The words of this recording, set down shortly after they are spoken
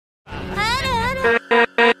Oke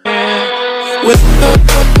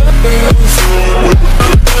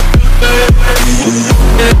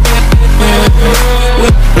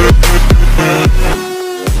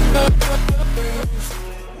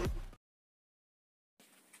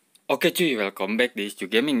cuy, welcome back di Schu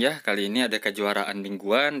Gaming ya. Kali ini ada kejuaraan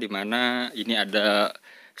mingguan, dimana ini ada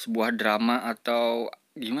sebuah drama atau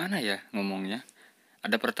gimana ya ngomongnya.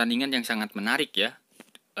 Ada pertandingan yang sangat menarik ya.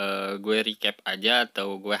 Gue recap aja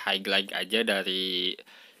atau gue highlight aja dari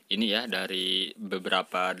ini ya, dari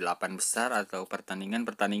beberapa 8 besar atau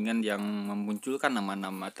pertandingan-pertandingan yang memunculkan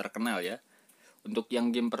nama-nama terkenal ya. Untuk yang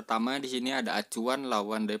game pertama di sini ada Acuan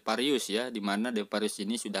lawan Deparius ya, dimana Deparius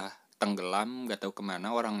ini sudah tenggelam, gak tahu kemana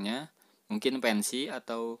orangnya, mungkin pensi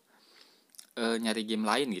atau nyari game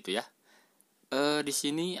lain gitu ya. Di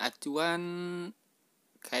sini Acuan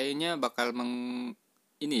kayaknya bakal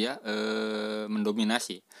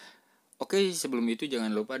mendominasi. Oke, sebelum itu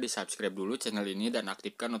jangan lupa di subscribe dulu channel ini dan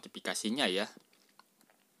aktifkan notifikasinya ya.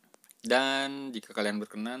 Dan jika kalian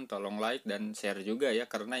berkenan tolong like dan share juga ya,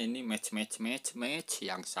 karena ini match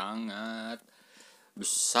yang sangat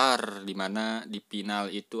besar, dimana di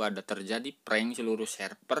final itu ada terjadi prank seluruh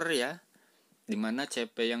server ya, dimana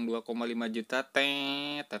CP yang 2,5 juta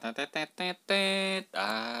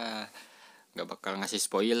nggak bakal ngasih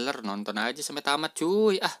spoiler, nonton aja sampai tamat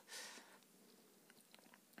cuy.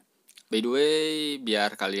 By the way,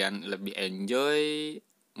 biar kalian lebih enjoy,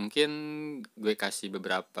 mungkin gue kasih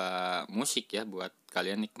beberapa musik ya buat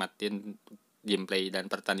kalian nikmatin gameplay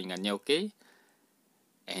dan pertandingannya. Oke?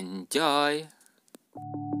 Enjoy.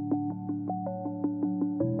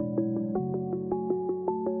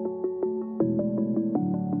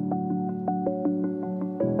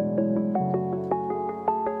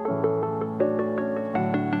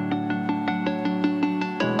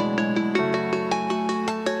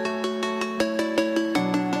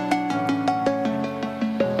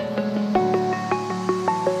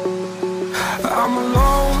 I'm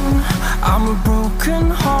alone, I'm a broken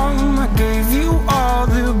home. I gave you all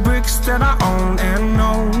the bricks that I own and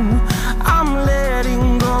know. I'm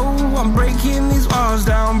letting go, I'm breaking these walls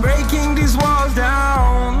down, breaking these walls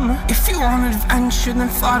down. If you want adventure, then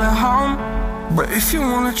fly to home. But if you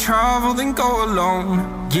wanna travel, then go alone.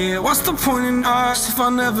 Yeah, what's the point in us if I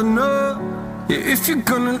never know? Yeah, if you're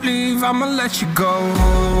gonna leave, I'ma let you go.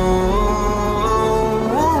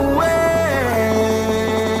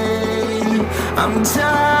 I'm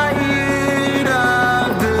tired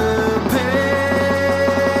of the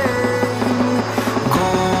pain. Go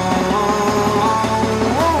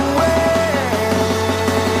away.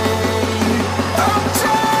 I'm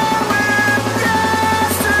done with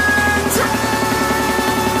yesterday.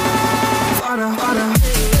 Fada, fada.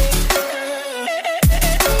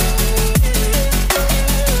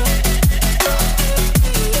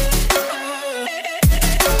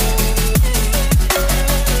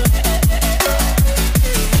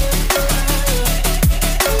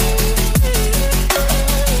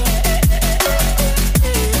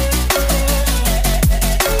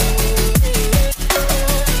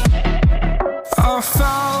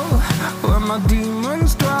 My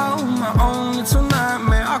demons dwell, my own little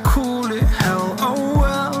nightmare, I call it hell, oh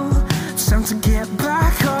well. It's time to get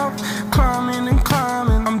back up, climbing and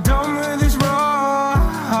climbing. I'm done with this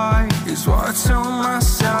ride, is what I tell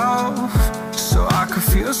myself, so I could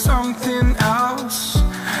feel something else.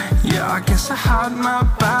 Yeah, I guess I had my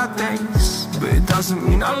bad days, but it doesn't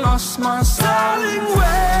mean I lost my styling.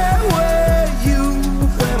 Where were you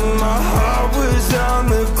when my heart was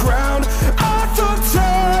on the ground? I thought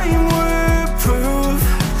time would prove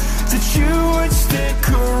that you would stick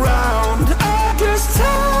around. I guess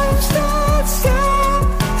time stands still,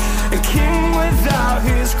 a king without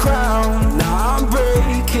his crown. Now I'm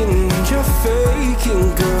breaking, you're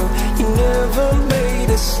faking, girl. You never made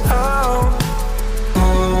a sound. Oh,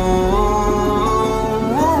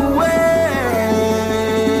 wait,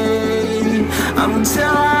 I'm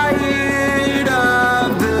tired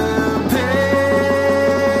of the pain.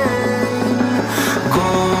 Go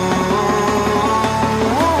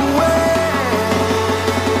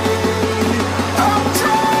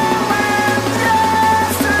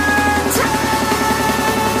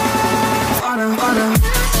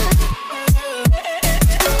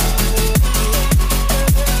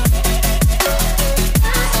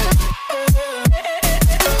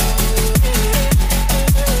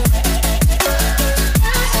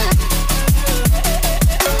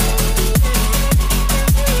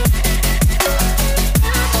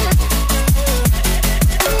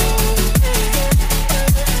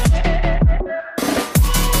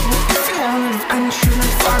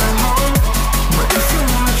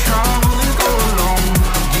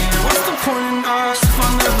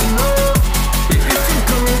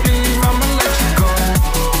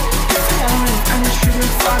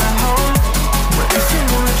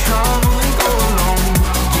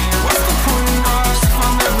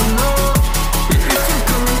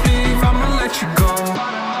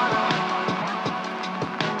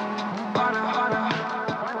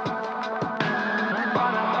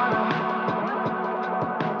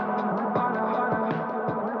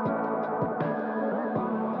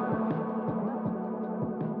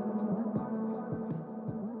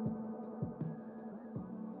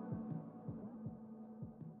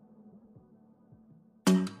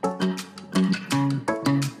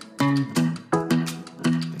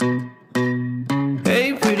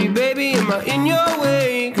am I in your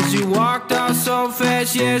way? Cause you walked out so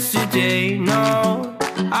fast yesterday. No,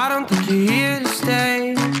 I don't think you're here to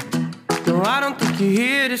stay. No, I don't think you're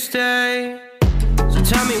here to stay. So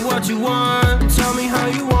tell me what you want, tell me how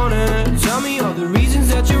you want it. Tell me all the reasons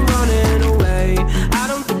that you're running away. I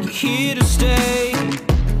don't think you're here to stay.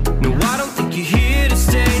 No, I don't think you're here to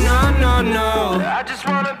stay. No, no, no. I just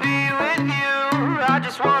wanna be with you. I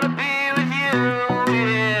just wanna be with you,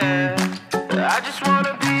 yeah. I just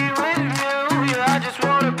wanna be with you. Yeah, I just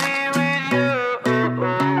wanna be with you.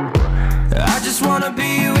 I just wanna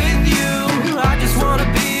be with you. I just wanna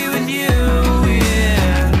be with you,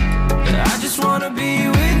 yeah. I just wanna be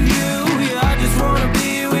with you. Yeah, I just wanna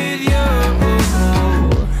be with you.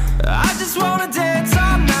 I just wanna dance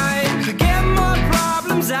all night, forget my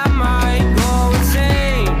problems, I might go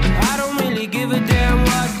insane. I don't really give a damn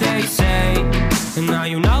what they say. And now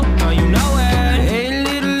you know it. Hey,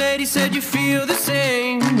 little lady said you feel the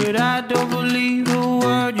same, but I don't believe a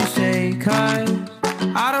word you say. Cause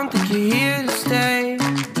I don't think you're here to stay.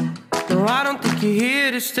 No, I don't think you're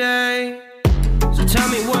here to stay. So tell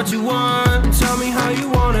me what you want, tell me how you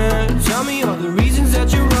want it. Tell me all the reasons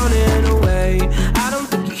that you're running away. I don't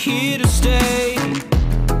think you're here to stay.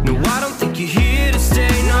 No, I don't think you're here to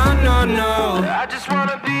stay. No, no, no. I just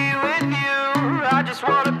wanna be with you. I just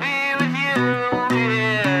wanna be with you,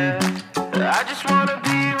 yeah. I just wanna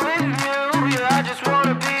be with you. Yeah, I just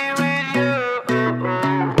wanna be with you.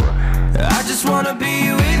 I just wanna be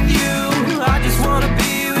with you. I just wanna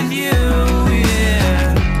be with you,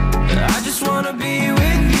 yeah. I just wanna be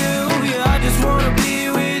with you. Yeah, I just wanna be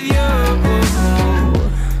with you.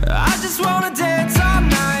 I just wanna dance all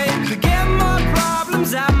night, forget my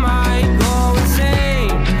problems, I might go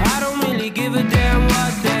insane. I don't really give a damn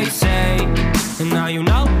what they say. And now you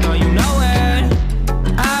know it.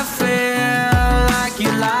 I feel like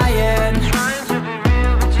you're lying, trying to be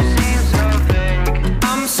real, but you seem so fake.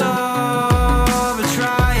 I'm so over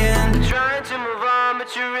trying to move on, but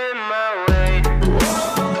you're in my way.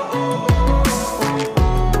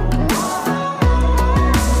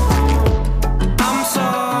 I'm so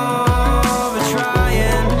over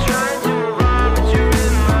trying to move on, but you're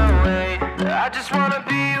in my way. I just wanna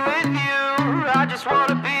be with you. I just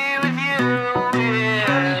wanna be with you, yeah.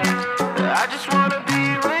 I just wanna be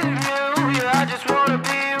with you. Yeah, I just wanna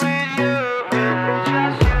be with you.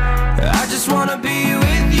 I just wanna be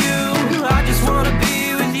with you. I just wanna be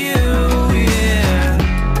with you,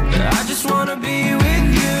 yeah. I just wanna be with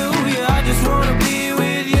you. Yeah, I just wanna be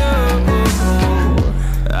with you.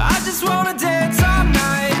 I just wanna dance all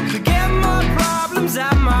night, forget my problems, I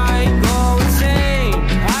might go insane.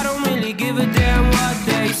 I don't really give a damn what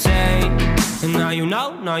they say. And now you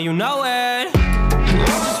know it.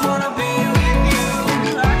 I just wanna be with you.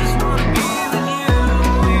 I just wanna be with you,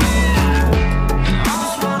 yeah. I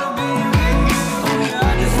just wanna be with you. Yeah,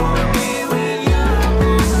 I just wanna be with you.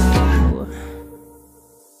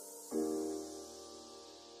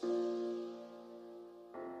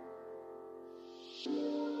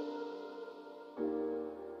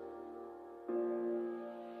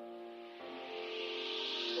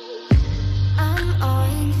 I'm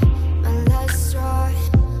on my last straw.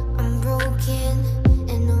 I'm broke.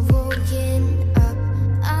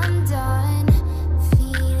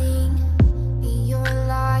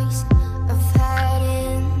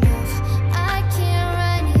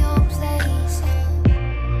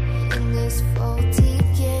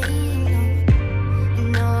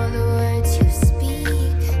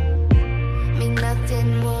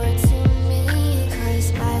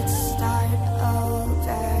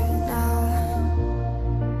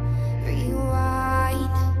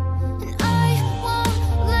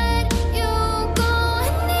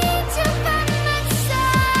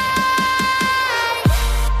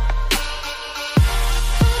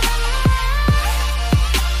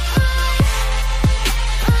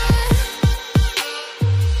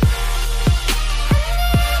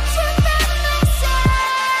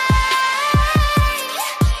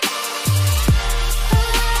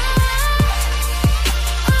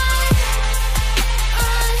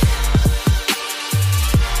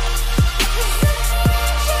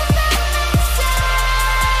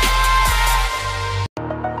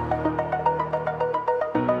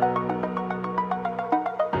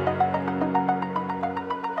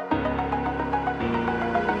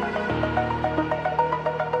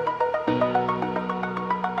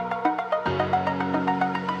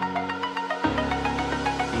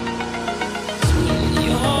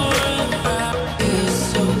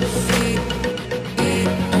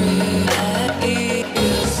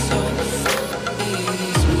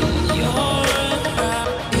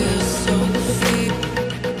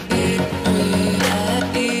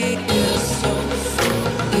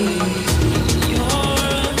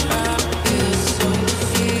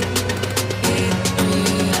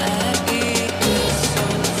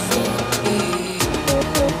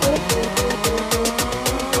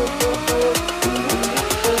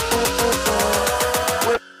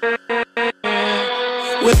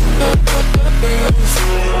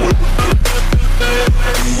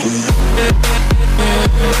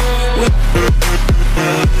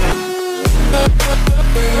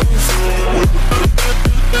 We'll be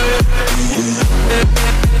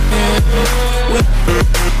right back.